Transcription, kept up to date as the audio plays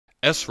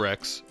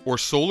SRECs, or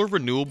Solar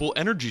Renewable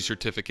Energy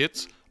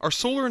Certificates, are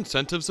solar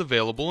incentives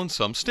available in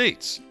some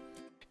states.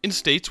 In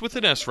states with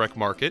an SREC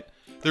market,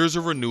 there is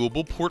a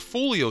Renewable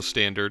Portfolio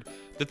Standard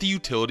that the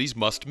utilities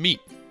must meet.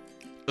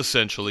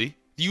 Essentially,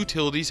 the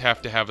utilities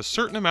have to have a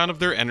certain amount of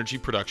their energy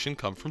production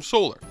come from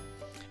solar.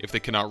 If they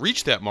cannot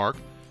reach that mark,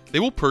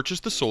 they will purchase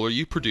the solar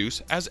you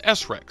produce as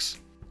SRECs.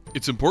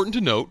 It's important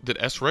to note that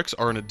SRECs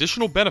are an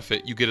additional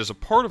benefit you get as a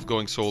part of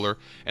going solar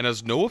and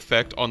has no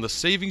effect on the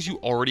savings you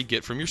already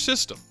get from your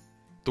system.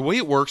 The way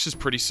it works is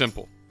pretty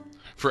simple.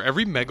 For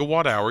every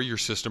megawatt hour your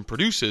system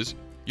produces,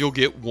 you'll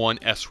get one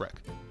SREC.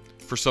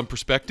 For some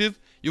perspective,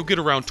 you'll get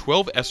around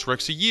 12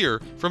 SRECs a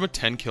year from a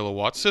 10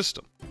 kilowatt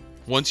system.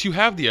 Once you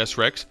have the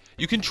SRECs,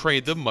 you can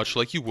trade them much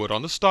like you would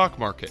on the stock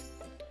market.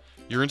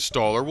 Your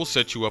installer will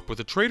set you up with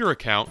a trader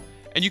account,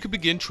 and you can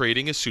begin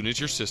trading as soon as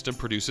your system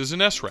produces an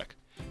SREC.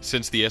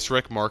 Since the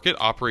SREC market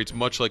operates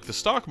much like the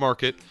stock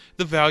market,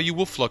 the value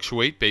will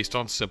fluctuate based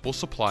on simple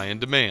supply and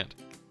demand.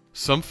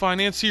 Some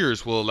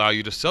financiers will allow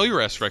you to sell your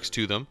SRECs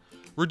to them,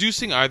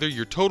 reducing either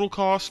your total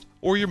cost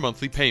or your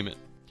monthly payment.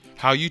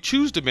 How you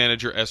choose to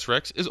manage your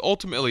SRECs is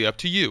ultimately up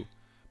to you,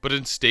 but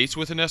in states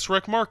with an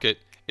SREC market,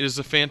 it is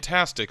a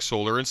fantastic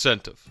solar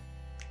incentive.